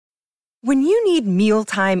When you need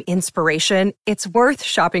mealtime inspiration, it's worth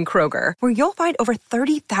shopping Kroger, where you'll find over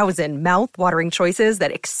 30,000 mouth-watering choices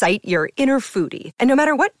that excite your inner foodie. And no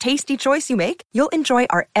matter what tasty choice you make, you'll enjoy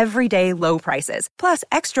our everyday low prices, plus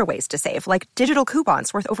extra ways to save, like digital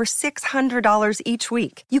coupons worth over $600 each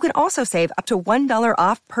week. You can also save up to $1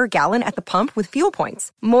 off per gallon at the pump with fuel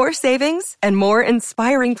points. More savings and more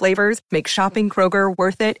inspiring flavors make shopping Kroger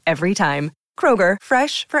worth it every time. Kroger,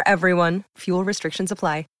 fresh for everyone. Fuel restrictions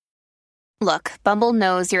apply. Look, Bumble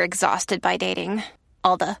knows you're exhausted by dating.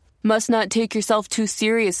 All the, must not take yourself too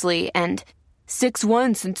seriously, and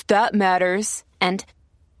 6'1" since that matters, and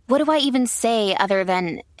what do I even say other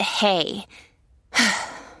than, hey?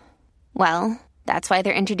 Well, that's why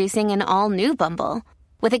they're introducing an all-new Bumble,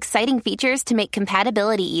 with exciting features to make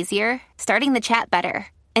compatibility easier, starting the chat better,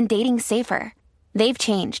 and dating safer. They've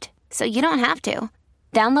changed, so you don't have to.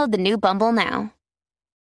 Download the new Bumble now.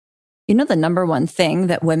 You know, the number one thing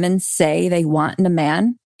that women say they want in a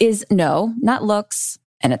man is no, not looks,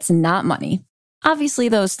 and it's not money. Obviously,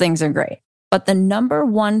 those things are great. But the number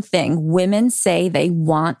one thing women say they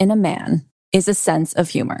want in a man is a sense of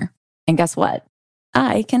humor. And guess what?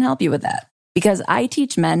 I can help you with that because I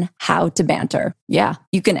teach men how to banter. Yeah,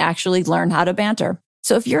 you can actually learn how to banter.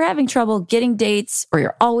 So if you're having trouble getting dates or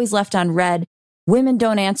you're always left on red, women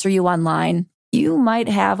don't answer you online, you might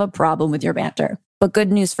have a problem with your banter. But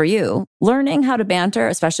good news for you, learning how to banter,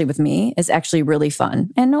 especially with me, is actually really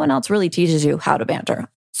fun. And no one else really teaches you how to banter.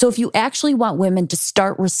 So if you actually want women to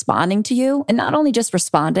start responding to you, and not only just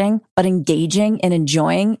responding, but engaging and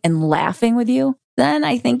enjoying and laughing with you, then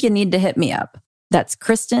I think you need to hit me up. That's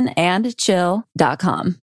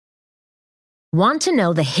KristenandChill.com. Want to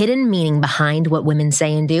know the hidden meaning behind what women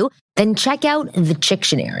say and do? Then check out the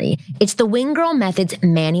Chictionary. It's the Wing Girl Methods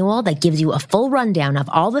manual that gives you a full rundown of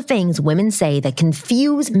all the things women say that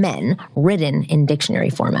confuse men, written in dictionary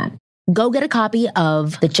format. Go get a copy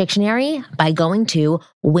of the Chictionary by going to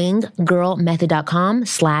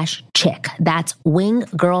winggirlmethod.com/chick. That's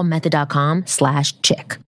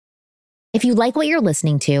winggirlmethod.com/chick. If you like what you're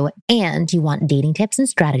listening to and you want dating tips and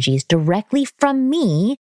strategies directly from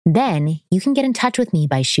me, then you can get in touch with me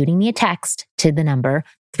by shooting me a text to the number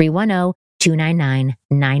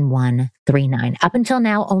 310-299-9139. Up until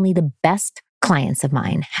now, only the best clients of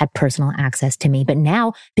mine had personal access to me. But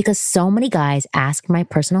now, because so many guys ask for my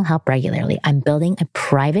personal help regularly, I'm building a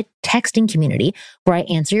private texting community where I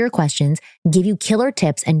answer your questions, give you killer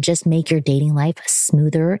tips, and just make your dating life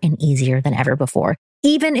smoother and easier than ever before.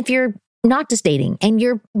 Even if you're not just dating and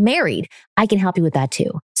you're married, I can help you with that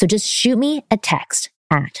too. So just shoot me a text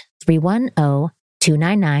at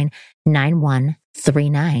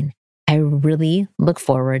 310-299-9139. I really look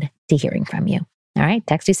forward to hearing from you. All right,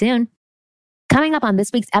 text you soon. Coming up on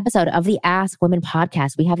this week's episode of the Ask Women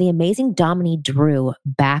podcast, we have the amazing Dominique Drew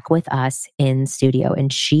back with us in studio,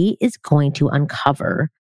 and she is going to uncover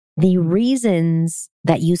the reasons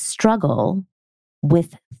that you struggle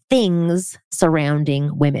with things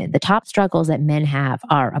surrounding women. The top struggles that men have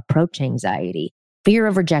are approach anxiety, fear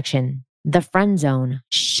of rejection, the friend zone,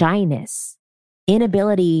 shyness,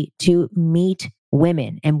 inability to meet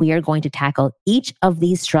women. And we are going to tackle each of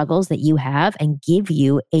these struggles that you have and give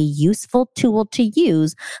you a useful tool to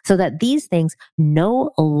use so that these things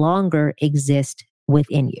no longer exist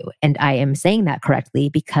within you. And I am saying that correctly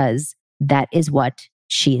because that is what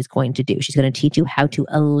she is going to do. She's going to teach you how to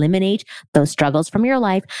eliminate those struggles from your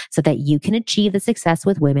life so that you can achieve the success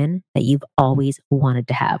with women that you've always wanted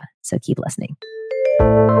to have. So keep listening.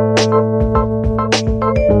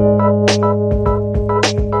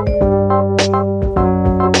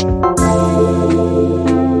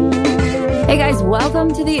 Hey guys,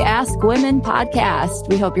 welcome to the Ask Women podcast.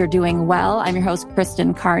 We hope you're doing well. I'm your host,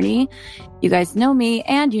 Kristen Carney. You guys know me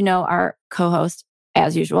and you know our co-host,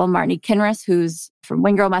 as usual, Marnie Kinrys, who's from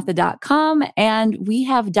winggirlmethod.com. And we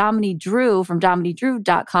have Dominique Drew from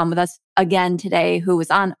dominiquedrew.com with us again today, who was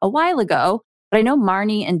on a while ago. But I know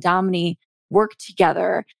Marnie and Dominique work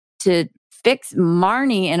together to fix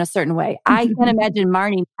Marnie in a certain way. I can't imagine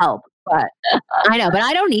Marnie help, but I know, but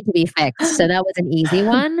I don't need to be fixed. So that was an easy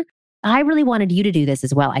one. I really wanted you to do this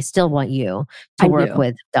as well. I still want you to work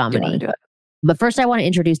with Dominique. But first, I want to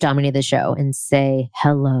introduce Dominique to the show and say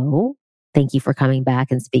hello. Thank you for coming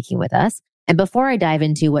back and speaking with us. And before I dive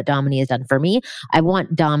into what Dominique has done for me, I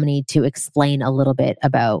want Dominique to explain a little bit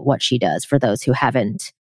about what she does for those who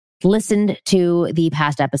haven't listened to the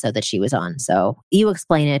past episode that she was on. So you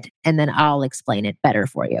explain it and then I'll explain it better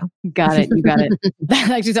for you. Got it. You got it.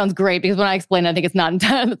 That actually sounds great because when I explain it, I think it's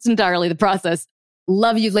entirely the process.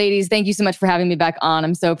 Love you ladies. Thank you so much for having me back on.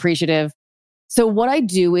 I'm so appreciative. So what I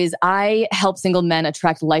do is I help single men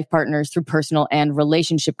attract life partners through personal and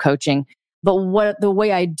relationship coaching. But the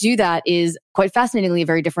way I do that is quite fascinatingly a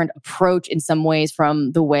very different approach in some ways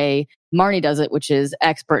from the way Marnie does it, which is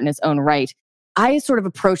expert in its own right. I sort of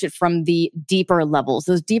approach it from the deeper levels,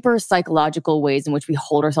 those deeper psychological ways in which we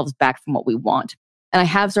hold ourselves back from what we want. And I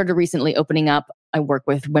have started recently opening up. I work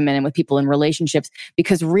with women and with people in relationships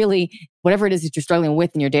because really, whatever it is that you're struggling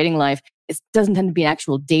with in your dating life, it doesn't tend to be an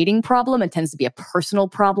actual dating problem. It tends to be a personal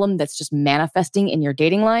problem that's just manifesting in your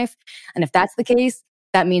dating life. And if that's the case,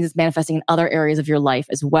 that means it's manifesting in other areas of your life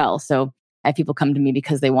as well. So I have people come to me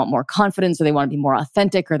because they want more confidence or they want to be more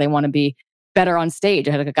authentic or they want to be better on stage.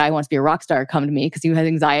 I had a guy who wants to be a rock star come to me because he had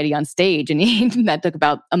anxiety on stage and that took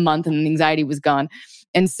about a month and the anxiety was gone.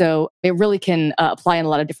 And so it really can apply in a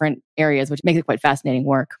lot of different areas, which makes it quite fascinating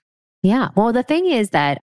work. Yeah. Well, the thing is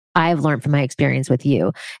that I've learned from my experience with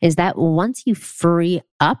you is that once you free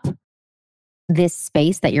up this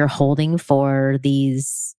space that you're holding for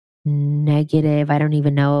these negative, I don't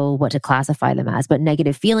even know what to classify them as, but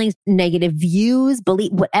negative feelings, negative views,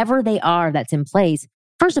 belief, whatever they are that's in place.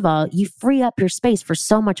 First of all, you free up your space for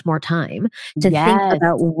so much more time to think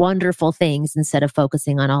about wonderful things instead of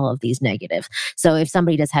focusing on all of these negatives. So if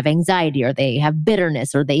somebody does have anxiety or they have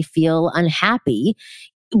bitterness or they feel unhappy,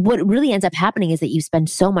 what really ends up happening is that you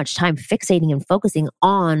spend so much time fixating and focusing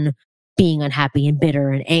on being unhappy and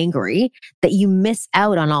bitter and angry that you miss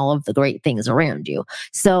out on all of the great things around you.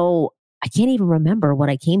 So I can't even remember what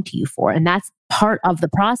I came to you for. And that's part of the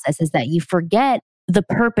process, is that you forget the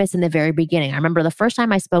purpose in the very beginning. I remember the first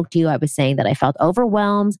time I spoke to you, I was saying that I felt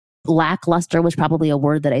overwhelmed. Lackluster was probably a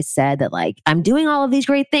word that I said, that like, I'm doing all of these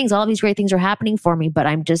great things. All of these great things are happening for me, but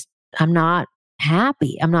I'm not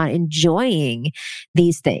happy. I'm not enjoying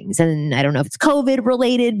these things. And I don't know if it's COVID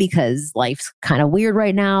related because life's kind of weird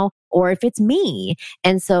right now, or if it's me.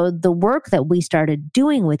 And so the work that we started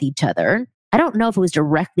doing with each other, I don't know if it was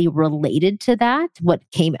directly related to that, what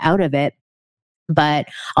came out of it, but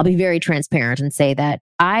I'll be very transparent and say that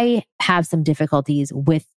I have some difficulties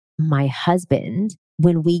with my husband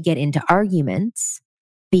when we get into arguments,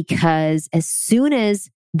 because as soon as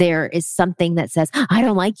there is something that says, I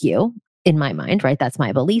don't like you, in my mind, right? That's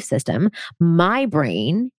my belief system. My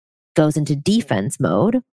brain goes into defense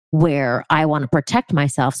mode where I want to protect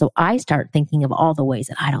myself. So I start thinking of all the ways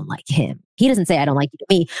that I don't like him. He doesn't say I don't like you to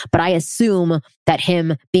me, but I assume that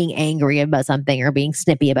him being angry about something or being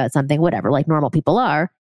snippy about something, whatever, like normal people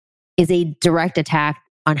are, is a direct attack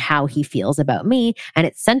on how he feels about me. And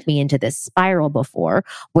it sent me into this spiral before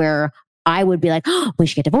where I would be like, oh, we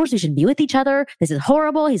should get divorced. We shouldn't be with each other. This is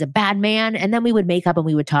horrible. He's a bad man. And then we would make up and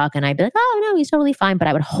we would talk and I'd be like, oh no, he's totally fine. But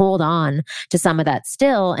I would hold on to some of that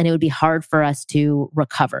still, and it would be hard for us to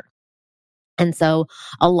recover. And so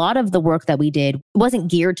a lot of the work that we did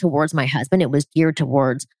wasn't geared towards my husband. It was geared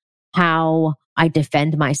towards how I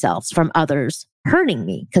defend myself from others hurting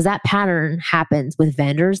me, because that pattern happens with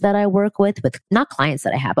vendors that I work with not clients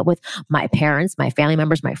that I have, but with my parents, my family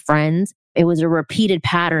members, my friends. It was a repeated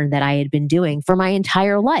pattern that I had been doing for my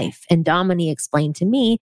entire life. And Dominique explained to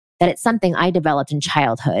me that it's something I developed in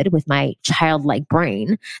childhood with my childlike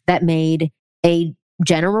brain that made a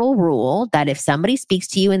general rule that if somebody speaks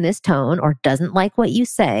to you in this tone or doesn't like what you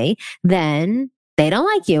say, then they don't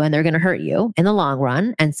like you and they're going to hurt you in the long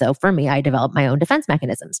run. And so for me, I developed my own defense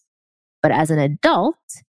mechanisms. But as an adult,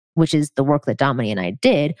 which is the work that Dominique and I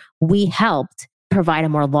did, we helped provide a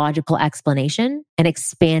more logical explanation, an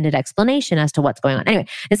expanded explanation as to what's going on. Anyway,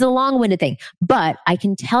 it's a long-winded thing, but I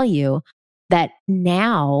can tell you that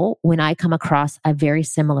now when I come across a very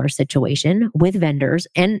similar situation with vendors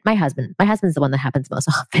and my husband's the one that happens most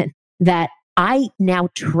often, that I now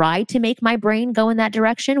try to make my brain go in that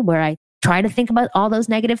direction where I try to think about all those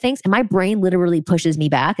negative things and my brain literally pushes me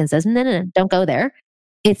back and says, no, don't go there.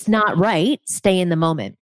 It's not right. Stay in the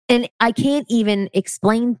moment. And I can't even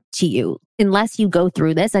explain to you unless you go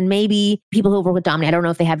through this. And maybe people who work with Dominique, I don't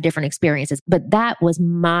know if they have different experiences, but that was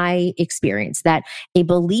my experience, that a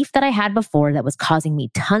belief that I had before that was causing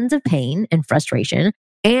me tons of pain and frustration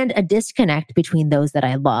and a disconnect between those that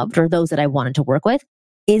I loved or those that I wanted to work with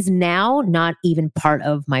is now not even part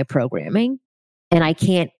of my programming. And I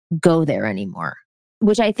can't go there anymore,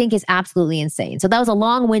 which I think is absolutely insane. So that was a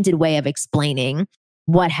long-winded way of explaining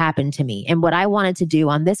what happened to me. And what I wanted to do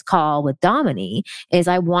on this call with Dominique is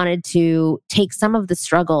I wanted to take some of the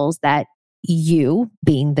struggles that you,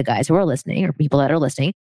 being the guys who are listening or people that are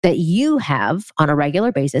listening, that you have on a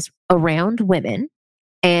regular basis around women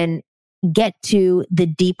and get to the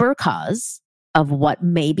deeper cause of what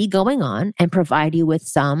may be going on and provide you with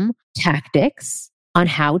some tactics on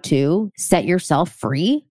how to set yourself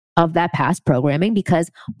free of that past programming, because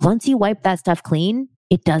once you wipe that stuff clean,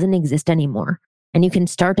 it doesn't exist anymore. And you can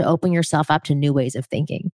start to open yourself up to new ways of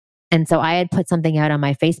thinking. And so I had put something out on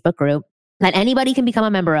my Facebook group that anybody can become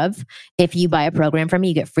a member of. If you buy a program from me,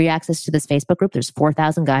 you get free access to this Facebook group. There's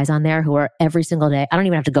 4,000 guys on there who are every single day. I don't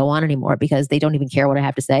even have to go on anymore because they don't even care what I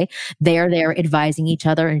have to say. They are there advising each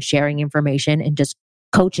other and sharing information and just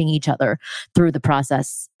coaching each other through the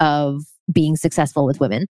process of being successful with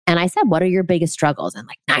women. And I said, what are your biggest struggles? And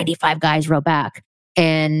like 95 guys wrote back.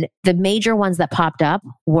 And the major ones that popped up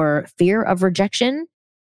were fear of rejection,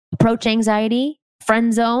 approach anxiety,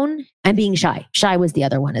 friend zone, and being shy. Shy was the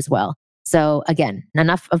other one as well. So again,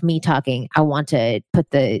 enough of me talking. I want to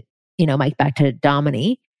put the, mic back to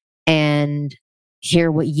Domini and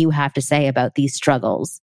hear what you have to say about these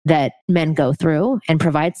struggles that men go through and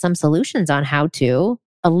provide some solutions on how to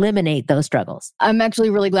eliminate those struggles. I'm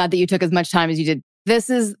actually really glad that you took as much time as you did. This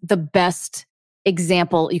is the best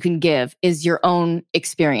example you can give, is your own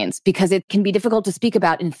experience, because it can be difficult to speak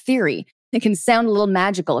about in theory. It can sound a little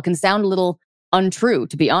magical. It can sound a little untrue,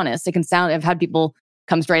 to be honest. I've had people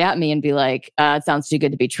come straight at me and be like, it sounds too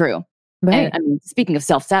good to be true. Right. And I mean, speaking of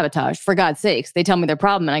self-sabotage, for God's sakes, they tell me their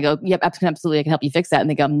problem and I go, yep, absolutely, I can help you fix that. And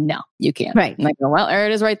they go, no, you can't. Right. And I go, well, there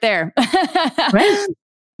it is right there. Right.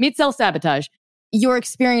 Meet self-sabotage. Your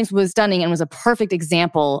experience was stunning and was a perfect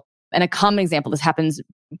example and a common example. This happens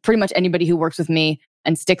pretty much anybody who works with me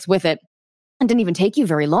and sticks with it, and didn't even take you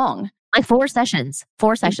very long. Like 4 sessions.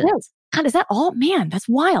 4 sessions. God, is that all? Man, that's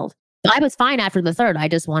wild. I was fine after the 3rd. I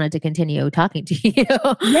just wanted to continue talking to you.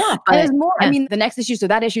 Yeah. But, there's more. yeah. I mean, the next issue, so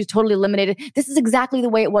that issue is totally eliminated. This is exactly the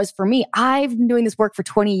way it was for me. I've been doing this work for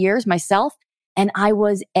 20 years myself, and I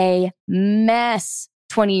was a mess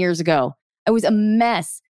 20 years ago. I was a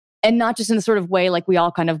mess. And not just in the sort of way like we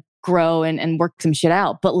all kind of grow and work some shit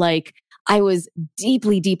out, but like I was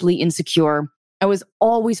deeply, deeply insecure. I was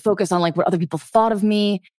always focused on like what other people thought of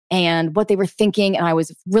me and what they were thinking. And I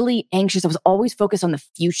was really anxious. I was always focused on the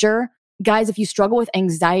future. Guys, if you struggle with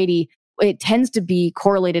anxiety, it tends to be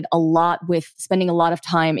correlated a lot with spending a lot of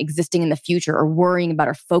time existing in the future or worrying about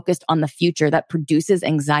or focused on the future. That produces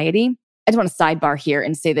anxiety. I just want to sidebar here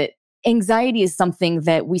and say that anxiety is something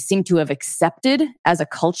that we seem to have accepted as a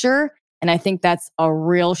culture. And I think that's a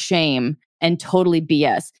real shame and totally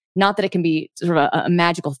BS. Not that it can be sort of a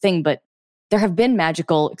magical thing, but there have been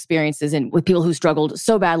magical experiences with people who struggled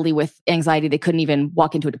so badly with anxiety they couldn't even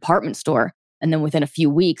walk into a department store. And then within a few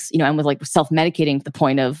weeks, and with like self-medicating to the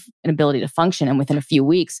point of an ability to function. And within a few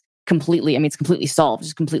weeks, it's completely solved,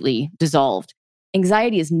 just completely dissolved.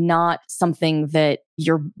 Anxiety is not something that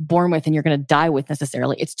you're born with and you're going to die with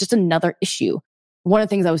necessarily. It's just another issue. One of the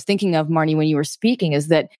things I was thinking of, Marnie, when you were speaking is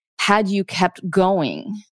that had you kept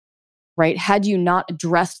going, right? Had you not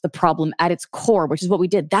addressed the problem at its core, which is what we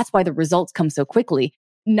did. That's why the results come so quickly.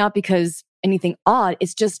 Not because anything odd.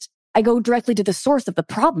 It's just, I go directly to the source of the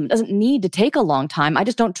problem. It doesn't need to take a long time. I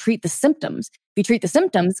just don't treat the symptoms. If you treat the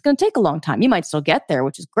symptoms, it's going to take a long time. You might still get there,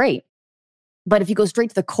 which is great. But if you go straight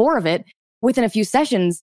to the core of it, within a few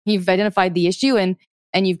sessions, you've identified the issue and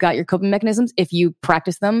you've got your coping mechanisms. If you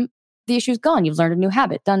practice them, the issue's gone. You've learned a new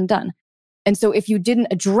habit. Done. And so if you didn't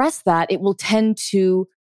address that, it will tend to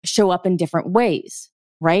show up in different ways,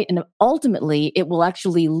 right? And ultimately, it will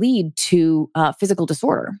actually lead to physical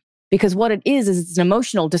disorder. Because what it is it's an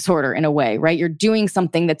emotional disorder in a way, right? You're doing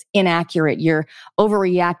something that's inaccurate. You're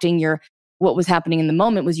overreacting. What was happening in the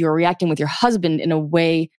moment was you were reacting with your husband in a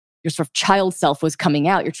way your sort of child self was coming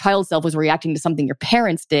out. Your child self was reacting to something your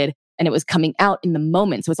parents did, and it was coming out in the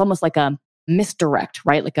moment. So it's almost like a misdirect,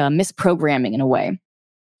 right? Like a misprogramming in a way.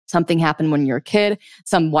 Something happened when you were a kid,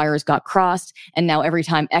 some wires got crossed, and now every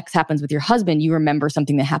time X happens with your husband, you remember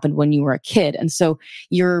something that happened when you were a kid. And so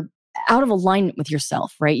you're out of alignment with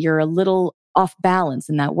yourself, right? You're a little off balance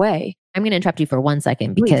in that way. I'm going to interrupt you for 1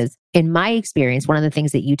 second because in my experience, one of the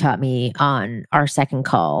things that you taught me on our second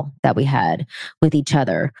call that we had with each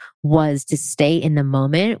other was to stay in the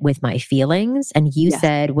moment with my feelings. And you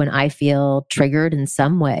said, when I feel triggered in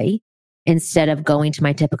some way, instead of going to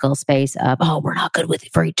my typical space of, oh, we're not good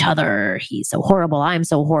for each other. He's so horrible. I'm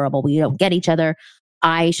so horrible. We don't get each other.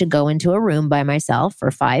 I should go into a room by myself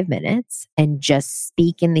for 5 minutes and just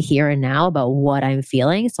speak in the here and now about what I'm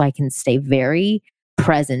feeling so I can stay very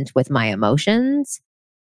present with my emotions.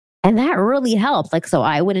 And that really helped. So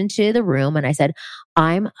I went into the room and I said,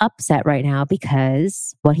 I'm upset right now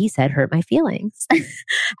because what he said hurt my feelings.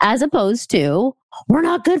 As opposed to, we're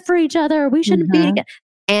not good for each other. We shouldn't be together.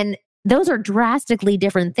 And those are drastically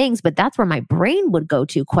different things, but that's where my brain would go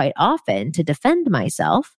to quite often to defend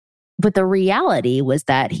myself. But the reality was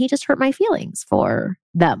that he just hurt my feelings for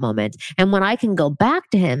that moment. And when I can go back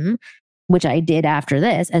to him which I did after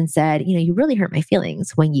this, and said, you really hurt my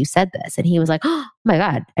feelings when you said this. And he was like, oh my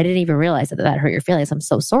God, I didn't even realize that hurt your feelings. I'm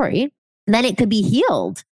so sorry. And then it could be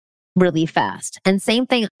healed really fast. And same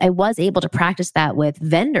thing, I was able to practice that with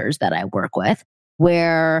vendors that I work with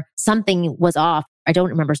where something was off. I don't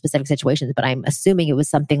remember specific situations, but I'm assuming it was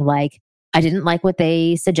something like, I didn't like what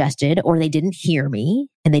they suggested, or they didn't hear me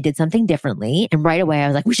and they did something differently. And right away I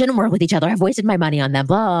was like, we shouldn't work with each other. I've wasted my money on them,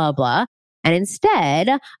 blah, blah. And instead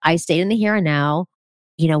I stayed in the here and now.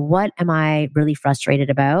 What am I really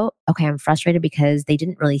frustrated about? Okay, I'm frustrated because they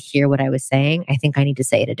didn't really hear what I was saying. I think I need to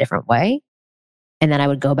say it a different way. And then I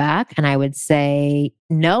would go back and I would say,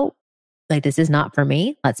 no, like this is not for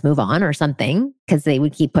me. Let's move on or something, because they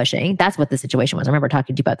would keep pushing. That's what the situation was. I remember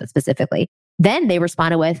talking to you about that specifically. Then they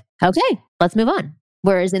responded with, okay, let's move on.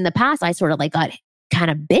 Whereas in the past, I sort of like got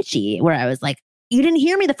kind of bitchy where I was like, you didn't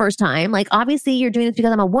hear me the first time. Like, obviously you're doing this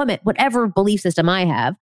because I'm a woman, whatever belief system I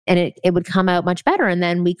have. And it would come out much better. And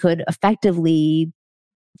then we could effectively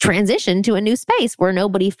transition to a new space where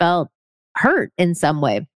nobody felt hurt in some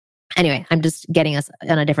way. Anyway, I'm just getting us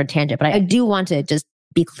on a different tangent, but I do want to just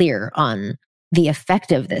be clear on the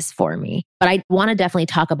effect of this for me. But I want to definitely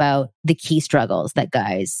talk about the key struggles that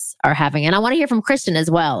guys are having. And I want to hear from Kristen as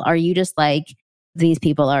well. Are you just like, these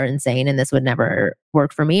people are insane and this would never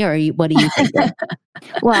work for me? Or what do you think?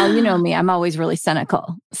 Well, you know me, I'm always really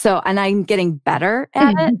cynical. And I'm getting better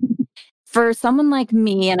at it. For someone like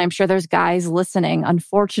me, and I'm sure there's guys listening,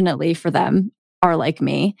 unfortunately for them, are like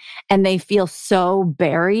me, and they feel so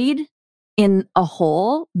buried in a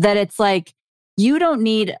hole that it's like, you don't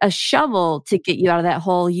need a shovel to get you out of that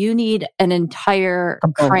hole. You need an entire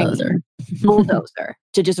bulldozer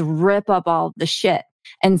to just rip up all the shit.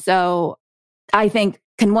 And so I think,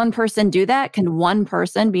 can one person do that? Can one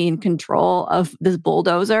person be in control of this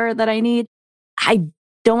bulldozer that I need? I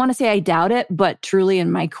don't want to say I doubt it, but truly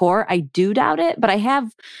in my core, I do doubt it. But I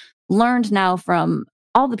have learned now from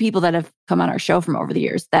all the people that have come on our show from over the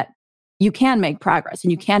years that you can make progress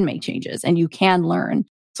and you can make changes and you can learn.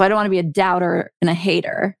 So I don't want to be a doubter and a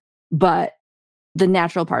hater, but the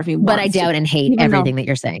natural part of me But I doubt and hate everything that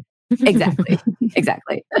you're saying. Exactly.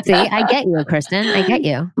 See, I get you, Kristen. I get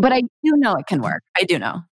you. But I do know it can work. I do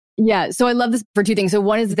know. Yeah. So I love this for two things. So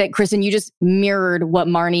one is that, Kristen, you just mirrored what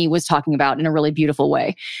Marnie was talking about in a really beautiful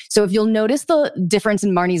way. So if you'll notice the difference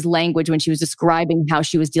in Marnie's language when she was describing how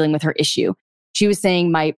she was dealing with her issue, she was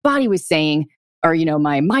saying, my body was saying, or,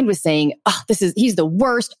 my mind was saying, oh, he's the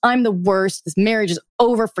worst. I'm the worst. This marriage is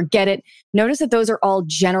over. Forget it. Notice that those are all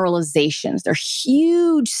generalizations. They're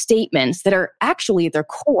huge statements that are actually at their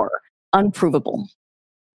core unprovable.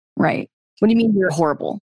 Right. What do you mean you're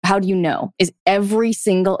horrible? How do you know? Is every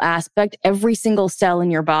single aspect, every single cell in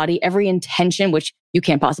your body, every intention, which you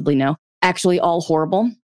can't possibly know, actually all horrible?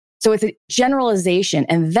 So it's a generalization.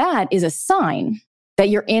 And that is a sign that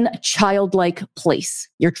you're in a childlike place.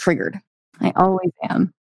 You're triggered. I always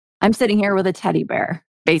am. I'm sitting here with a teddy bear,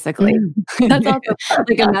 basically. That's also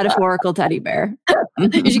like a metaphorical teddy bear.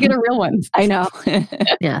 You should get a real one. I know.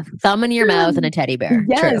 Yeah. Thumb in your mouth and a teddy bear.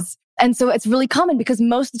 Yes. True. And so it's really common because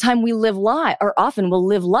most of the time we live often we'll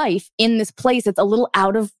live life in this place that's a little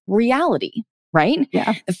out of reality, right?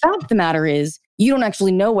 Yeah. The fact of the matter is you don't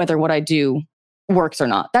actually know whether what I do works or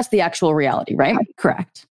not. That's the actual reality, right?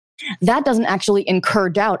 Correct. That doesn't actually incur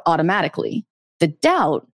doubt automatically. The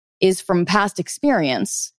doubt is from past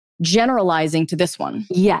experience generalizing to this one.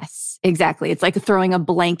 Yes, exactly. It's like throwing a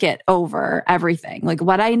blanket over everything. Like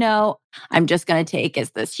what I know, I'm just going to take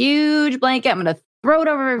is this huge blanket. I'm going to throw it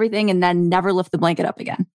over everything and then never lift the blanket up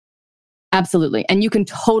again. Absolutely. And you can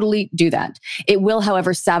totally do that. It will,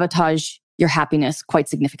 however, sabotage your happiness quite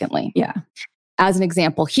significantly. Yeah. As an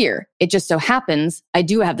example here, it just so happens I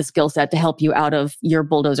do have the skill set to help you out of your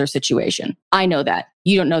bulldozer situation. I know that.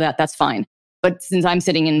 You don't know that. That's fine. But since I'm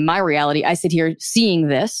sitting in my reality, I sit here seeing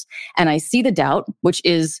this and I see the doubt, which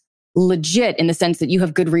is legit in the sense that you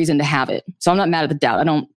have good reason to have it. So I'm not mad at the doubt.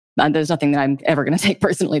 There's nothing that I'm ever going to take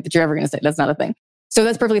personally that you're ever going to say. That's not a thing. So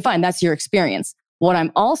that's perfectly fine. That's your experience. What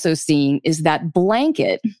I'm also seeing is that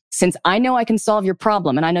blanket, since I know I can solve your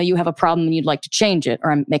problem and I know you have a problem and you'd like to change it,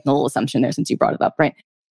 or I'm making a little assumption there since you brought it up, right?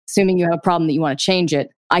 Assuming you have a problem that you want to change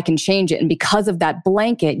it, I can change it. And because of that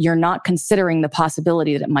blanket, you're not considering the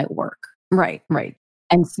possibility that it might work. Right.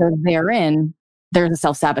 And so therein, there's a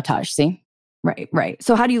self-sabotage, see? Right.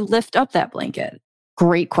 So how do you lift up that blanket?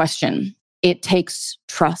 Great question. It takes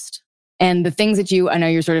trust. And the things that I know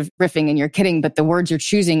you're sort of riffing and you're kidding, but the words you're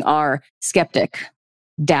choosing are skeptic,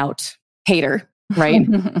 doubt, hater, right?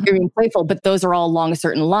 You're being playful, but those are all along a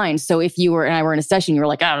certain line. So if you and I were in a session, you were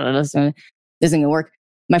like, oh, this isn't going to work.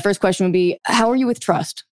 My first question would be, how are you with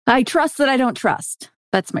trust? I trust that I don't trust.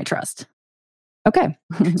 That's my trust. Okay.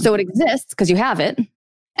 So it exists because you have it.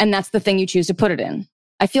 And that's the thing you choose to put it in.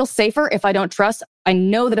 I feel safer if I don't trust. I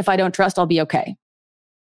know that if I don't trust, I'll be okay.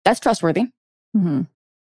 That's trustworthy. Mm-hmm.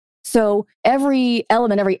 So every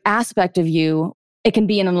element, every aspect of you, it can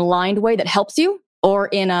be in an aligned way that helps you or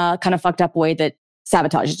in a kind of fucked up way that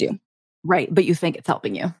sabotages you. Right. But you think it's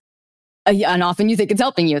helping you. Yeah, and often you think it's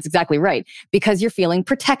helping you. It's exactly right. Because you're feeling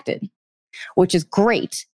protected, which is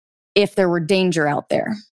great if there were danger out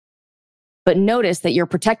there. But notice that you're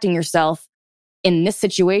protecting yourself in this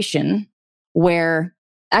situation where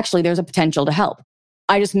actually there's a potential to help.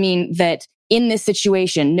 I just mean that in this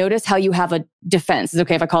situation, notice how you have a defense. Is it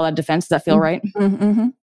okay if I call that defense? Does that feel right? Mm-hmm.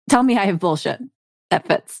 Tell me I have bullshit. That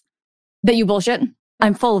fits. That you bullshit?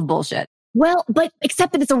 I'm full of bullshit. Well, but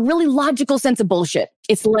except that it's a really logical sense of bullshit.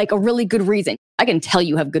 It's like a really good reason. I can tell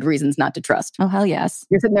you have good reasons not to trust. Oh, hell yes.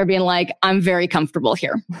 You're sitting there being like, I'm very comfortable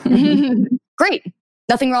here. Great.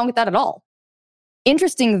 Nothing wrong with that at all.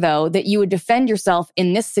 Interesting, though, that you would defend yourself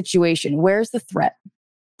in this situation. Where's the threat?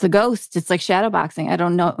 It's a ghost. It's like shadow boxing. I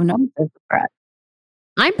don't know if there's a threat.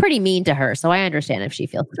 I'm pretty mean to her, so I understand if she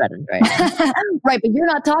feels threatened right now. Right, but you're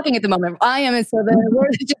not talking at the moment. I am, and so we're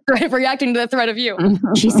just reacting to the threat of you.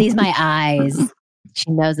 She sees my eyes.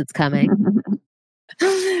 She knows it's coming.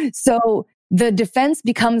 So the defense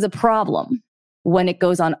becomes a problem when it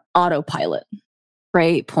goes on autopilot.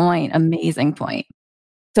 Great point. Amazing point.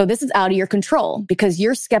 So this is out of your control because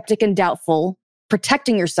you're skeptic and doubtful,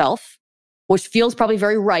 protecting yourself, which feels probably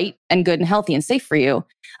very right and good and healthy and safe for you,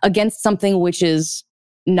 against something which is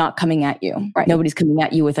not coming at you. Right. Nobody's coming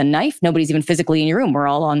at you with a knife. Nobody's even physically in your room. We're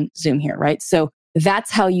all on Zoom here, right? So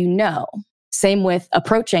that's how you know. Same with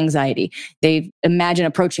approach anxiety. They imagine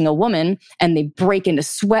approaching a woman and they break into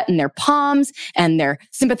sweat in their palms and their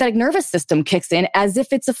sympathetic nervous system kicks in as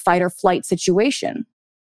if it's a fight or flight situation.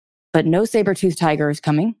 But no saber-toothed tiger is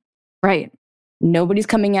coming. Right. Nobody's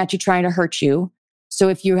coming at you trying to hurt you. So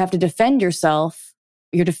if you have to defend yourself,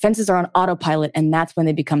 your defenses are on autopilot, and that's when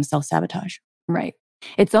they become self-sabotage. Right.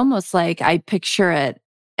 It's almost like I picture it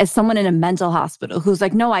as someone in a mental hospital who's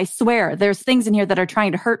like, no, I swear there's things in here that are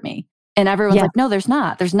trying to hurt me. And everyone's like, no, there's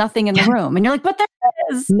not. There's nothing in the room. And you're like, but there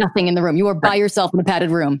is. Nothing in the room. You are by yourself in a padded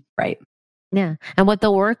room. Right. Yeah. And what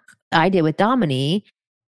the work I did with Domini,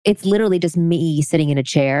 it's literally just me sitting in a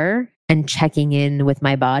chair and checking in with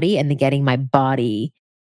my body and then getting my body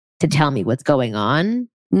to tell me what's going on.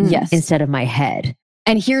 Yes. Instead of my head.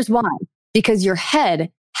 And here's why. Because your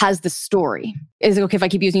head has the story. Is it okay if I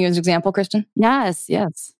keep using you as an example, Kristen? Yes.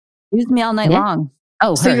 Yes. Use me all night long.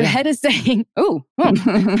 Oh, so your head is saying,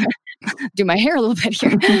 do my hair a little bit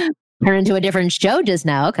here. Turn into a different show just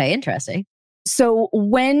now. Okay, interesting. So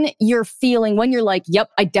when you're like, yep,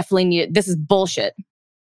 I definitely need it. This is bullshit.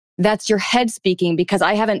 That's your head speaking because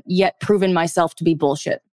I haven't yet proven myself to be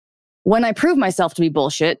bullshit. When I prove myself to be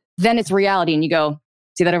bullshit, then it's reality. And you go,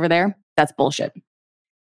 see that over there? That's bullshit.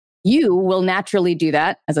 You will naturally do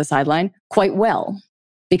that as a sideline quite well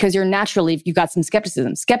because you've got some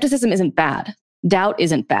skepticism. Skepticism isn't bad. Doubt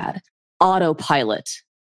isn't bad. Autopilot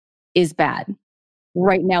is bad.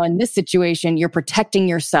 Right now in this situation, you're protecting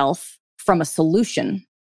yourself from a solution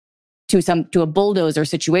to a bulldozer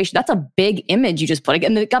situation. That's a big image you just put.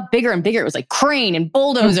 And it got bigger and bigger. It was like crane and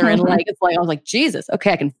bulldozer. And I was like, Jesus,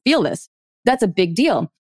 okay, I can feel this. That's a big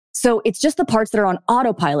deal. So it's just the parts that are on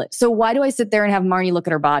autopilot. So why do I sit there and have Marnie look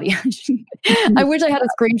at her body? I wish I had a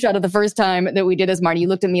screenshot of the first time that we did this, Marnie. You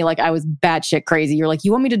looked at me like I was batshit crazy. You're like,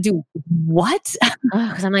 you want me to do what?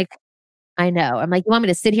 Because I'm like, I know. I'm like, you want me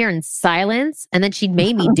to sit here in silence? And then she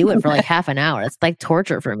made me do it for like half an hour. It's like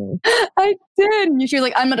torture for me. I did. And she was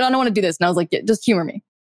like, I don't want to do this. And I was like, yeah, just humor me.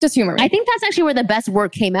 Just humor me. I think that's actually where the best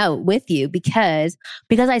work came out with you because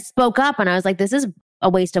I spoke up and I was like, this is a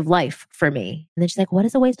waste of life for me. And then she's like, what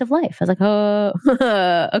is a waste of life? I was like, oh,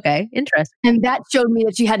 okay, interesting. And that showed me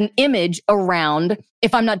that she had an image around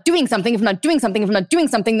if I'm not doing something, then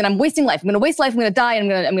I'm wasting life. I'm going to waste life. I'm going to die.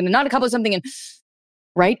 And I'm going to not accomplish something. And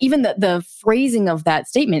right. Even the phrasing of that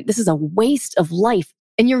statement, this is a waste of life.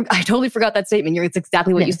 And I totally forgot that statement. It's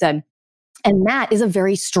exactly what you said. And that is a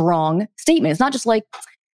very strong statement. It's not just like,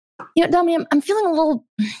 Dominique, I'm feeling a little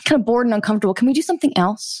kind of bored and uncomfortable. Can we do something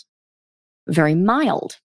else? Very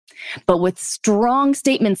mild. But with strong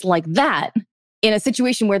statements like that, in a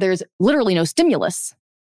situation where there's literally no stimulus,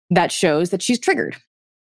 that shows that she's triggered,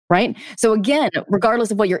 right? So again, regardless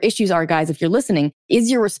of what your issues are, guys, if you're listening, is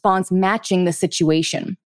your response matching the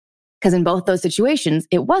situation? Because in both those situations,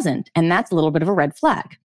 it wasn't. And that's a little bit of a red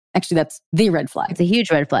flag. Actually, that's the red flag. It's a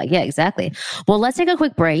huge red flag. Yeah, exactly. Well, let's take a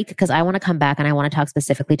quick break because I want to come back and I want to talk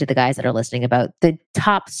specifically to the guys that are listening about the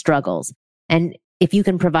top struggles. And if you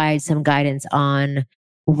can provide some guidance on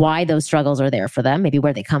why those struggles are there for them, maybe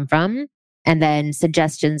where they come from, and then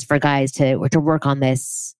suggestions for guys to work on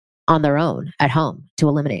this on their own at home to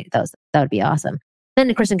eliminate those. That would be awesome.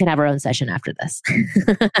 Then Kristen can have her own session after this.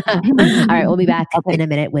 All right, we'll be back in a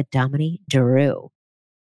minute with Dominique Drew.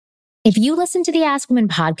 If you listen to the Ask Women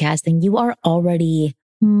podcast, then you are already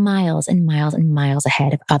miles and miles and miles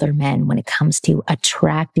ahead of other men when it comes to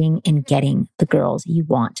attracting and getting the girls you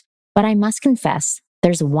want. But I must confess,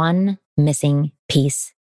 there's one missing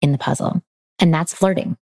piece in the puzzle, and that's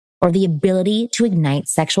flirting, or the ability to ignite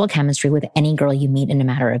sexual chemistry with any girl you meet in a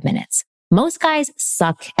matter of minutes. Most guys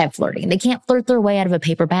suck at flirting. They can't flirt their way out of a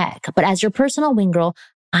paper bag. But as your personal wing girl,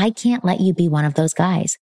 I can't let you be one of those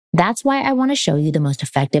guys. That's why I want to show you the most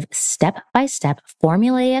effective step-by-step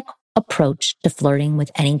formulaic approach to flirting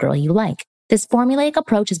with any girl you like. This formulaic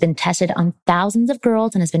approach has been tested on thousands of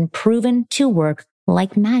girls and has been proven to work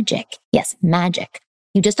like magic. Yes, magic.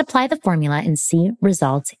 You just apply the formula and see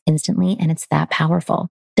results instantly, and it's that powerful.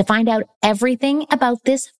 To find out everything about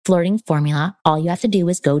this flirting formula, all you have to do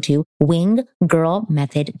is go to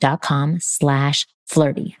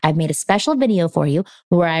winggirlmethod.com/flirty. I've made a special video for you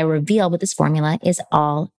where I reveal what this formula is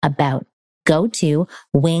all about. Go to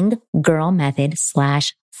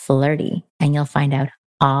winggirlmethod/flirty and you'll find out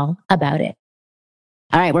all about it.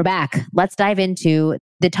 All right, we're back. Let's dive into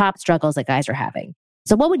the top struggles that guys are having.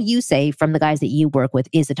 So what would you say from the guys that you work with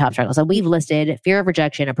is the top struggle? So we've listed fear of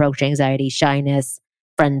rejection, approach anxiety, shyness,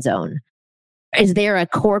 friend zone. Is there a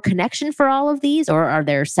core connection for all of these, or are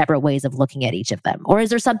there separate ways of looking at each of them? Or is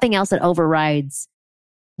there something else that overrides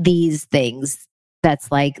these things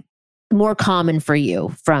that's like more common for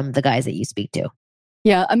you from the guys that you speak to?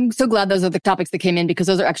 Yeah, I'm so glad those are the topics that came in, because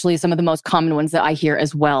those are actually some of the most common ones that I hear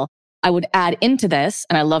as well. I would add into this,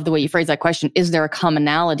 and I love the way you phrase that question, is there a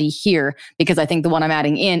commonality here? Because I think the one I'm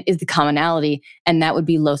adding in is the commonality, and that would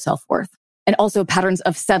be low self-worth. And also patterns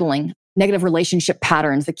of settling. Negative relationship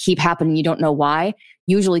patterns that keep happening, you don't know why,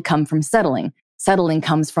 usually come from settling. Settling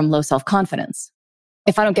comes from low self-confidence.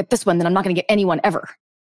 If I don't get this one, then I'm not going to get anyone ever.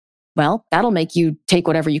 Well, that'll make you take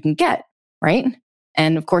whatever you can get, right?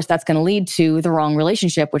 And of course, that's going to lead to the wrong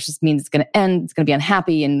relationship, which just means it's going to end, it's going to be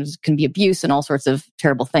unhappy, and it's going to be abuse and all sorts of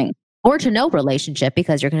terrible things. Or to no relationship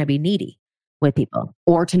because you're going to be needy with people.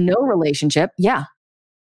 Or to no relationship, yeah.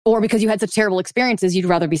 Or because you had such terrible experiences, you'd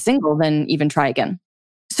rather be single than even try again.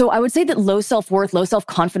 So I would say that low self-worth, low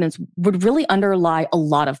self-confidence would really underlie a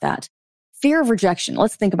lot of that. Fear of rejection.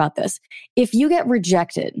 Let's think about this. If you get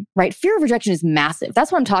rejected, right? Fear of rejection is massive.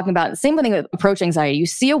 That's what I'm talking about. The same thing with approach anxiety. You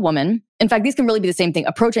see a woman. In fact, these can really be the same thing.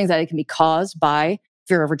 Approach anxiety can be caused by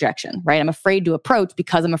fear of rejection, right? I'm afraid to approach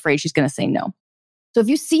because I'm afraid she's going to say no. So if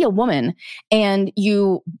you see a woman and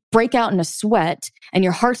you break out in a sweat and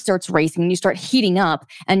your heart starts racing and you start heating up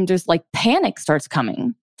and just like panic starts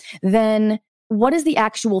coming, then what is the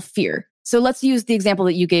actual fear? So let's use the example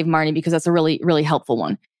that you gave, Marnie, because that's a really, really helpful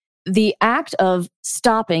one. The act of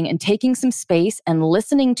stopping and taking some space and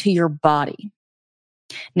listening to your body.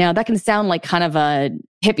 Now, that can sound like kind of a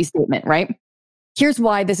hippie statement, right? Here's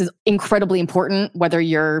why this is incredibly important, whether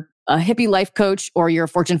you're a hippie life coach or you're a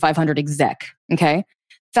Fortune 500 exec, okay?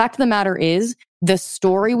 Fact of the matter is, the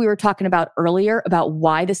story we were talking about earlier about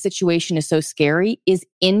why the situation is so scary is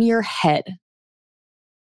in your head.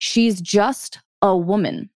 She's just a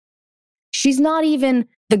woman. She's not even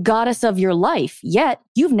the goddess of your life, yet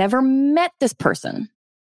you've never met this person.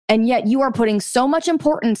 And yet you are putting so much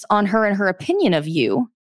importance on her and her opinion of you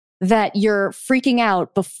that you're freaking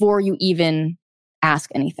out before you even ask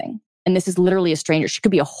anything. And this is literally a stranger. She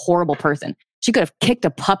could be a horrible person. She could have kicked a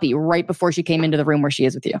puppy right before she came into the room where she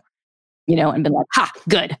is with you, and been like, ha,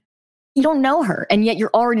 good. You don't know her. And yet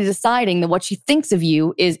you're already deciding that what she thinks of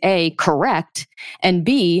you is A, correct, and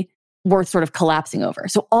B, worth sort of collapsing over.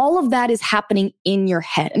 So all of that is happening in your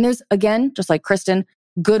head. And there's, again, just like Kristen,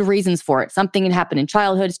 good reasons for it. Something that happened in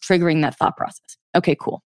childhood is triggering that thought process. Okay,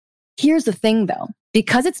 cool. Here's the thing though,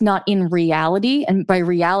 because it's not in reality, and by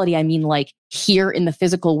reality, I mean like here in the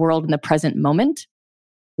physical world in the present moment,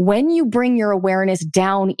 when you bring your awareness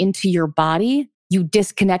down into your body, you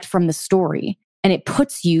disconnect from the story and it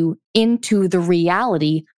puts you into the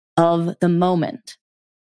reality of the moment.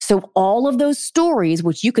 So all of those stories,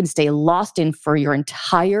 which you can stay lost in for your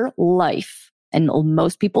entire life, and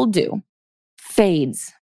most people do,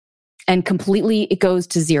 fades and completely it goes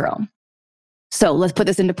to zero. So let's put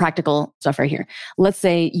this into practical stuff right here. Let's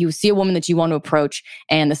say you see a woman that you want to approach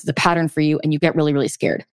and this is a pattern for you and you get really, really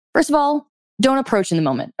scared. First of all, don't approach in the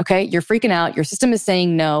moment, okay? You're freaking out. Your system is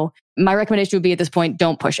saying no. My recommendation would be at this point,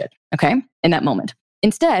 don't push it, okay? In that moment.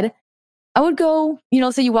 Instead, I would go,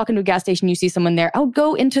 let's say you walk into a gas station, you see someone there. I would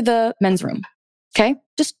go into the men's room, okay?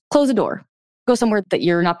 Just close the door. go somewhere that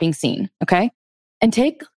you're not being seen, okay? And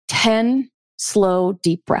take 10 slow,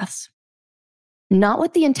 deep breaths. Not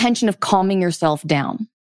with the intention of calming yourself down,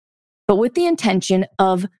 but with the intention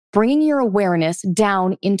of bringing your awareness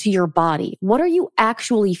down into your body. What are you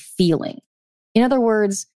actually feeling? In other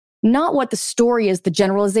words, not what the story is, the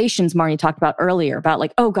generalizations Marnie talked about earlier about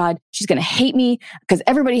like, oh God, she's going to hate me because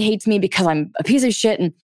everybody hates me because I'm a piece of shit.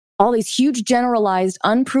 And all these huge generalized,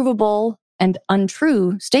 unprovable and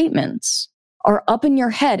untrue statements are up in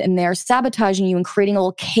your head and they're sabotaging you and creating a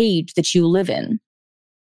little cage that you live in.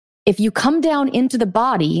 If you come down into the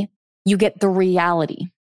body, you get the reality.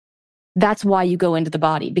 That's why you go into the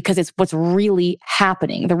body, because it's what's really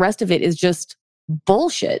happening. The rest of it is just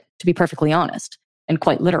bullshit, to be perfectly honest, and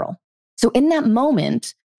quite literal. So in that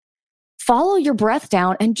moment, follow your breath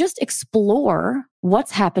down and just explore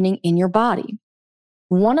what's happening in your body.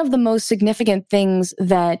 One of the most significant things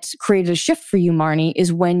that created a shift for you, Marnie,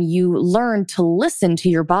 is when you learn to listen to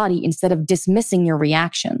your body instead of dismissing your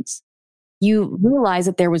reactions. You realize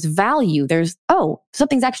that there was value. There's,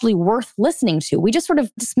 something's actually worth listening to. We just sort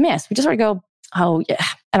of dismiss. We just sort of go, oh, yeah,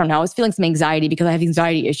 I don't know. I was feeling some anxiety because I have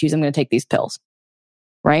anxiety issues. I'm going to take these pills,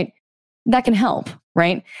 right? That can help,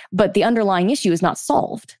 right? But the underlying issue is not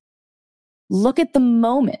solved. Look at the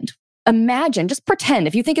moment. Imagine, just pretend.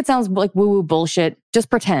 If you think it sounds like woo-woo bullshit, just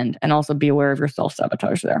pretend and also be aware of your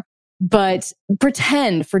self-sabotage there. But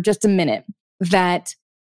pretend for just a minute that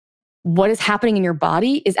what is happening in your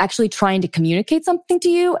body is actually trying to communicate something to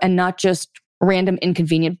you and not just random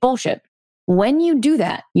inconvenient bullshit. When you do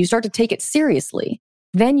that, you start to take it seriously.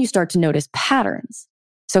 Then you start to notice patterns.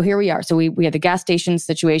 So here we are. So we had the gas station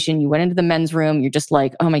situation. You went into the men's room. You're just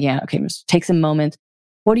like, oh my God, okay, just take some moment.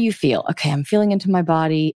 What do you feel? Okay, I'm feeling into my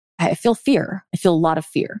body. I feel fear. I feel a lot of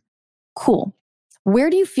fear. Cool.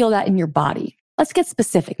 Where do you feel that in your body? Let's get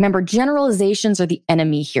specific. Remember, generalizations are the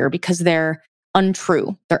enemy here because they're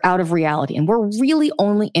untrue. They're out of reality. And we're really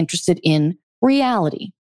only interested in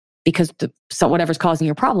reality because so whatever's causing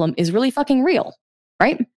your problem is really fucking real,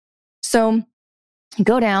 right? So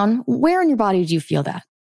go down. Where in your body do you feel that?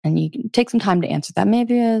 And you can take some time to answer that.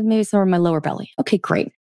 Maybe somewhere in my lower belly. Okay,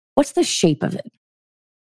 great. What's the shape of it?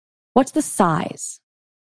 What's the size?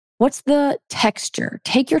 What's the texture?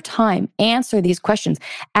 Take your time. Answer these questions.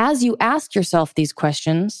 As you ask yourself these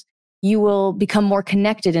questions, you will become more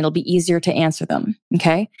connected and it'll be easier to answer them.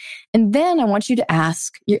 Okay. And then I want you to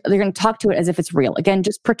ask, they're going to talk to it as if it's real. Again,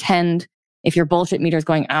 just pretend if your bullshit meter is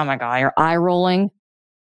going, oh my God, your eye rolling.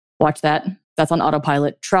 Watch that. That's on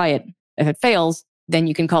autopilot. Try it. If it fails, then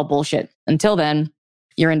you can call bullshit. Until then,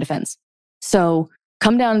 you're in defense. So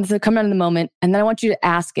come down in the moment. And then I want you to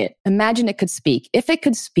ask it. Imagine it could speak. If it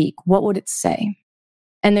could speak, what would it say?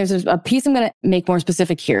 And there's a piece I'm going to make more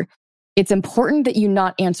specific here. It's important that you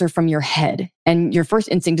not answer from your head. And your first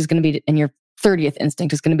instinct is going to be, and your 30th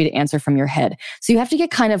instinct is going to be to answer from your head. So you have to get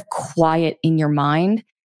kind of quiet in your mind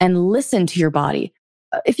and listen to your body.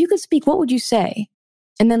 If you could speak, what would you say?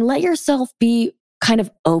 And then let yourself be kind of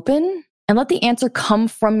open and let the answer come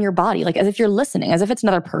from your body, like as if you're listening, as if it's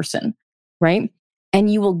another person, right?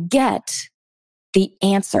 And you will get the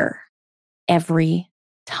answer every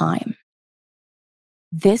time.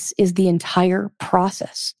 This is the entire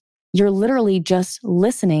process. You're literally just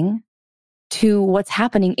listening to what's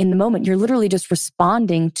happening in the moment. You're literally just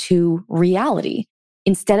responding to reality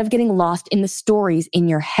instead of getting lost in the stories in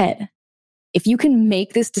your head. If you can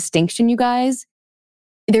make this distinction, you guys,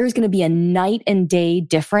 there's going to be a night and day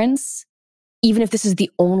difference, even if this is the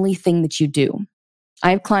only thing that you do.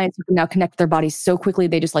 I have clients who can now connect their bodies so quickly,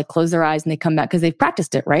 they just like close their eyes and they come back because they've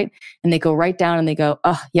practiced it, right? And they go right down and they go,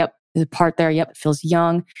 oh, yep, there's a part there. Yep, it feels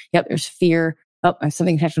young. Yep, there's fear. Oh, I have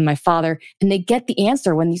something connected with my father. And they get the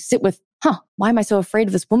answer when you sit with, why am I so afraid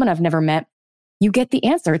of this woman I've never met? You get the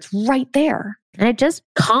answer. It's right there. And it just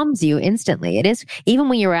calms you instantly. It is, even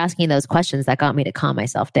when you were asking those questions, that got me to calm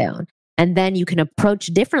myself down. And then you can approach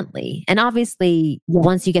differently. And obviously,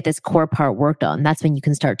 once you get this core part worked on, that's when you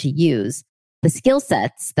can start to use the skill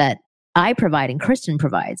sets that I provide and Kristen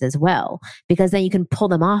provides as well, because then you can pull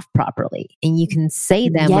them off properly and you can say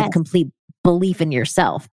them with complete belief in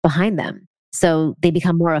yourself behind them. So they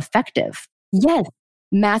become more effective. Yes,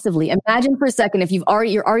 massively. Imagine for a second, if you're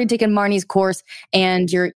already taken Marnie's course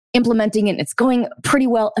and you're implementing it and it's going pretty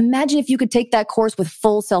well. Imagine if you could take that course with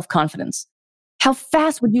full self-confidence. How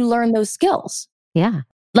fast would you learn those skills? Yeah.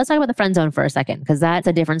 Let's talk about the friend zone for a second, because that's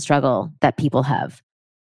a different struggle that people have.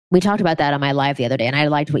 We talked about that on my live the other day, and I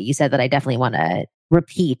liked what you said that I definitely want to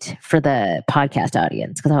repeat for the podcast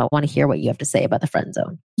audience, because I want to hear what you have to say about the friend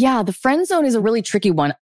zone. Yeah, the friend zone is a really tricky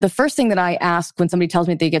one. The first thing that I ask when somebody tells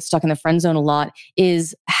me they get stuck in the friend zone a lot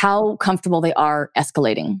is how comfortable they are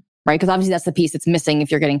escalating. right? Because obviously that's the piece that's missing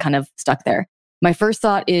if you're getting kind of stuck there. My first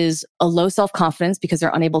thought is a low self-confidence because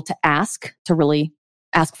they're unable to really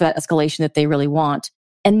ask for that escalation that they really want.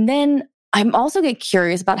 And then I'm also get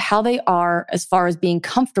curious about how they are as far as being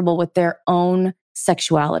comfortable with their own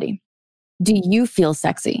sexuality. Do you feel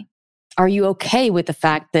sexy? Are you okay with the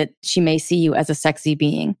fact that she may see you as a sexy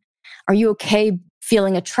being? Are you okay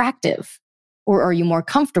feeling attractive? Or are you more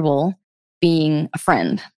comfortable being a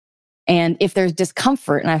friend? And if there's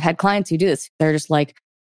discomfort, and I've had clients who do this, they're just like,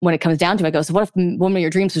 when it comes down to it, I go, so what if the woman of your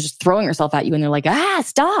dreams was just throwing herself at you? And they're like,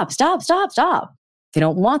 stop. They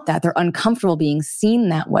don't want that. They're uncomfortable being seen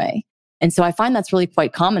that way. And so I find that's really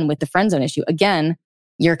quite common with the friend zone issue. Again,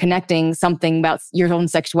 you're connecting something about your own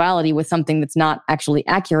sexuality with something that's not actually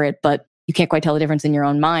accurate, but you can't quite tell the difference in your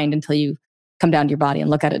own mind until you come down to your body and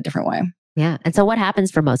look at it a different way. Yeah. And so what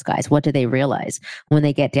happens for most guys? What do they realize when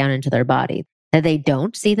they get down into their body? That they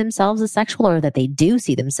don't see themselves as sexual or that they do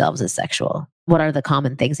see themselves as sexual? What are the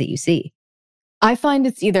common things that you see? I find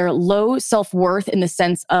it's either low self-worth in the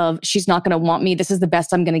sense of she's not going to want me. This is the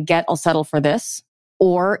best I'm going to get. I'll settle for this.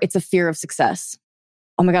 Or it's a fear of success.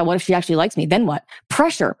 Oh my God, what if she actually likes me? Then what?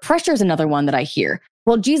 Pressure. Pressure is another one that I hear.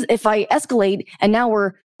 Well, geez, if I escalate and now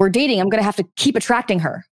we're dating, I'm going to have to keep attracting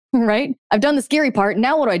her, right? I've done the scary part.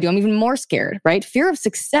 Now what do? I'm even more scared, right? Fear of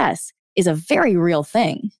success is a very real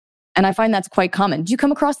thing. And I find that's quite common. Do you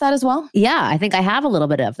come across that as well? Yeah, I think I have a little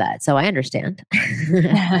bit of that. So I understand.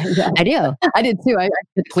 I do. I did too. I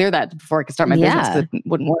could clear that before I could start my business because it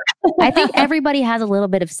wouldn't work. I think everybody has a little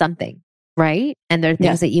bit of something, right? And there are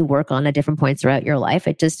things that you work on at different points throughout your life.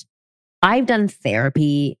 I've done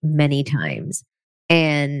therapy many times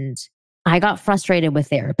and I got frustrated with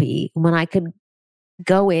therapy when I could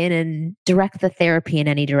go in and direct the therapy in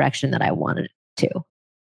any direction that I wanted to.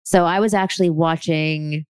 So I was actually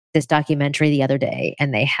watching this documentary the other day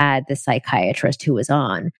and they had the psychiatrist who was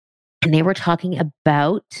on and they were talking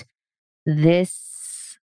about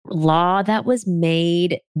this law that was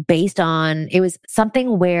made based on, it was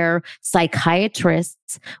something where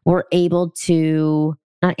psychiatrists were able to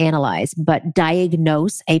not analyze, but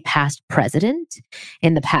diagnose a past president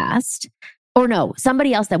in the past. Or no,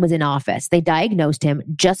 somebody else that was in office. They diagnosed him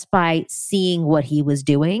just by seeing what he was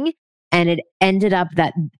doing. And it ended up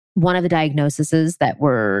that one of the diagnoses that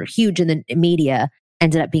were huge in the media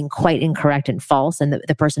ended up being quite incorrect and false. And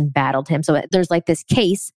the person battled him. So there's like this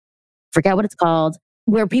case, forget what it's called,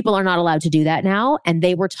 where people are not allowed to do that now. And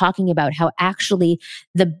they were talking about how actually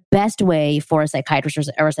the best way for a psychiatrist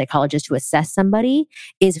or a psychologist to assess somebody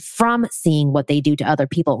is from seeing what they do to other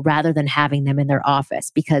people rather than having them in their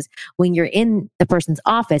office. Because when you're in the person's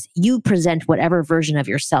office, you present whatever version of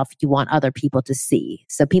yourself you want other people to see.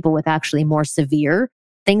 So people with actually more severe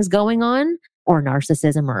things going on or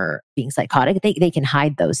narcissism or being psychotic, they can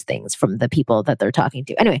hide those things from the people that they're talking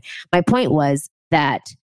to. Anyway, my point was that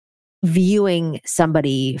viewing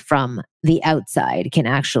somebody from the outside can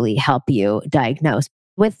actually help you diagnose.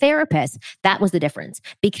 With therapists, that was the difference.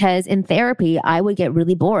 Because in therapy, I would get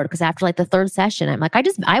really bored because after like the third session, I'm like,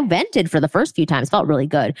 I vented for the first few times, felt really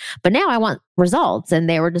good. But now I want results. And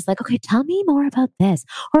they were just like, okay, tell me more about this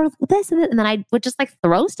or this and this. And then I would just like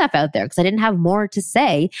throw stuff out there because I didn't have more to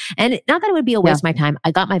say. And not that it would be a waste of my time.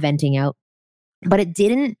 I got my venting out, but it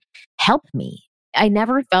didn't help me. I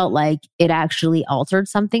never felt like it actually altered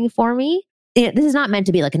something for me. This is not meant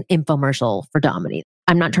to be like an infomercial for Domini.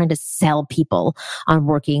 I'm not trying to sell people on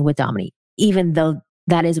working with Domini, even though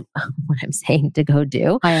that is what I'm saying to go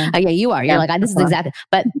do. Yeah, you are. You're like, this is exactly.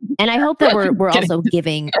 But, and I hope that we're also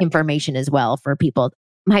giving information as well for people.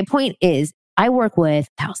 My point is, I work with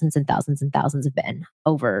thousands and thousands and thousands of men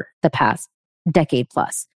over the past decade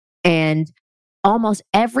plus. And almost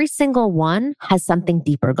every single one has something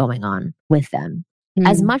deeper going on with them.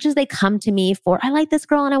 As much as they come to me for, I like this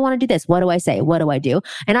girl and I want to do this. What do I say? What do I do?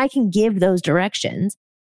 And I can give those directions.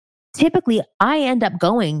 Typically, I end up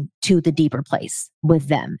going to the deeper place with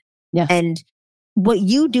them. Yes. And what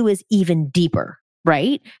you do is even deeper,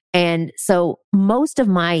 right? And so most of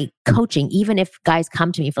my coaching, even if guys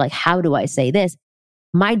come to me for like, how do I say this?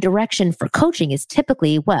 My direction for coaching is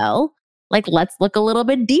typically, well, like, let's look a little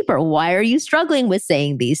bit deeper. Why are you struggling with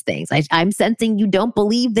saying these things? I'm sensing you don't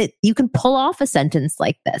believe that you can pull off a sentence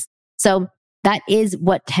like this. So that is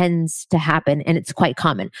what tends to happen. And it's quite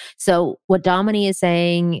common. So what Domini is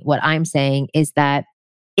saying, what I'm saying is that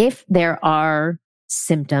if there are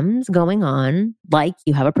symptoms going on, like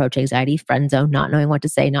you have approach anxiety, friend zone, not knowing what to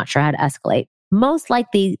say, not sure how to escalate, most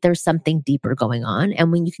likely there's something deeper going on. And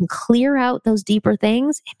when you can clear out those deeper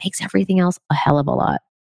things, it makes everything else a hell of a lot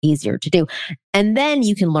easier to do. And then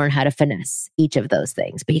you can learn how to finesse each of those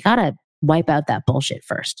things. But you got to wipe out that bullshit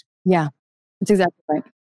first. Yeah, that's exactly right.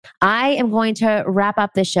 I am going to wrap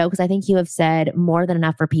up this show because I think you have said more than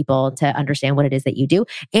enough for people to understand what it is that you do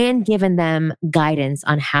and given them guidance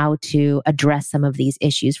on how to address some of these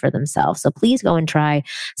issues for themselves. So please go and try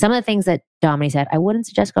some of the things that Dominique said. I wouldn't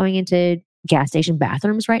suggest going into gas station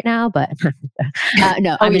bathrooms right now, but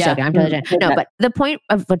no, I'm just joking. I'm totally joking. No, but the point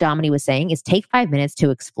of what Dominique was saying is take 5 minutes to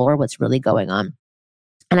explore what's really going on.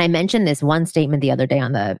 And I mentioned this one statement the other day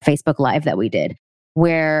on the Facebook Live that we did,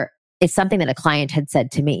 where it's something that a client had said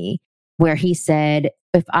to me, where he said,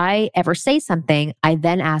 if I ever say something, I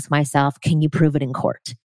then ask myself, can you prove it in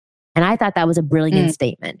court? And I thought that was a brilliant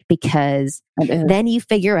statement because then you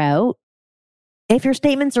figure out if your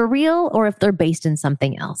statements are real or if they're based in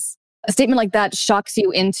something else. A statement like that shocks you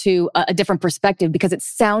into a different perspective because it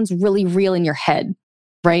sounds really real in your head,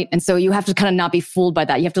 right? And so you have to kind of not be fooled by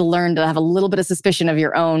that. You have to learn to have a little bit of suspicion of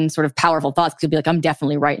your own sort of powerful thoughts. Because you'll be like, I'm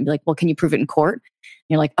definitely right. And be like, well, can you prove it in court? And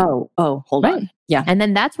you're like, oh, hold on. Yeah. And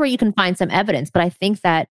then that's where you can find some evidence. But I think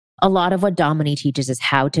that a lot of what Dominique teaches is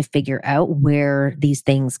how to figure out where these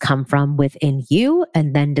things come from within you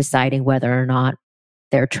and then deciding whether or not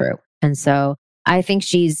they're true. And so I think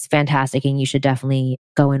she's fantastic and you should definitely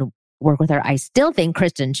go and work with her. I still think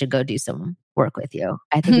Kristen should go do some work with you.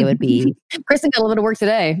 I think it would be... Kristen got a little bit of work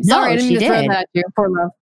today. No, Sorry, I didn't mean to throw that at you. Poor love.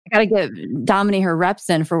 I got to give Dominique her reps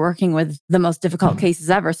in for working with the most difficult cases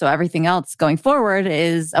ever. So everything else going forward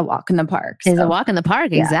is a walk in the park. Is a walk in the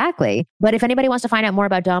park, Yeah. exactly. But if anybody wants to find out more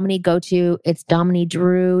about Dominique, go to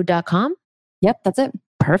DominiqueDrew.com. Yep, that's it.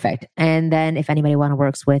 Perfect. And then if anybody want to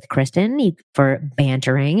work with Kristen for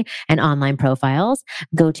bantering and online profiles,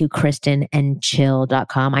 go to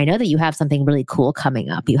KristenandChill.com. I know that you have something really cool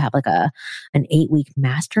coming up. You have like an 8-week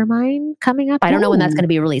mastermind coming up. I don't know when that's going to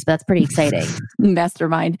be released, but that's pretty exciting.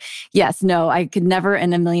 Mastermind. Yes, no, I could never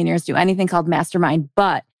in a million years do anything called mastermind,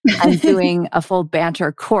 but I'm doing a full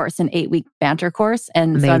banter course, an 8-week banter course.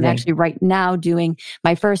 And so I'm actually right now doing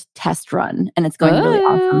my first test run and it's going really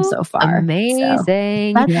awesome so far. Amazing.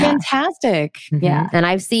 So, That's fantastic. Mm-hmm. Yeah. And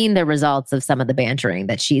I've seen the results of some of the bantering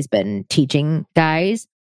that she's been teaching guys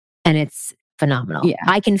and it's phenomenal. Yeah.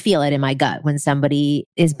 I can feel it in my gut when somebody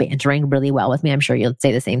is bantering really well with me. I'm sure you'll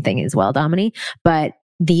say the same thing as well, Dominique. But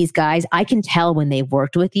these guys, I can tell when they've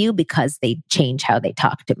worked with you because they change how they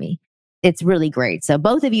talk to me. It's really great. So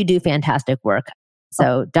both of you do fantastic work.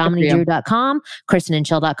 So DominiqueDrew.com,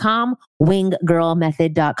 KristenandChill.com,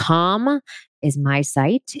 WingGirlMethod.com is my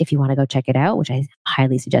site if you want to go check it out, which I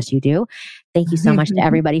highly suggest you do. Thank you so much to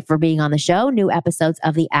everybody for being on the show. New episodes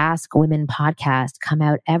of the Ask Women podcast come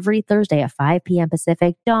out every Thursday at 5 p.m.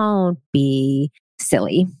 Pacific. Don't be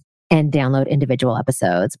silly and download individual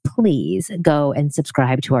episodes. Please go and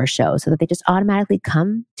subscribe to our show so that they just automatically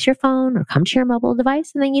come to your phone or come to your mobile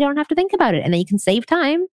device and then you don't have to think about it. And then you can save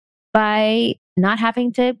time by not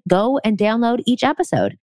having to go and download each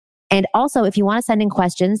episode. And also, if you want to send in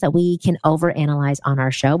questions that we can overanalyze on our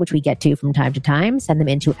show, which we get to from time to time, send them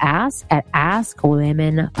into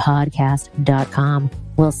ask@askwomenpodcast.com.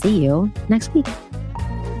 We'll see you next week.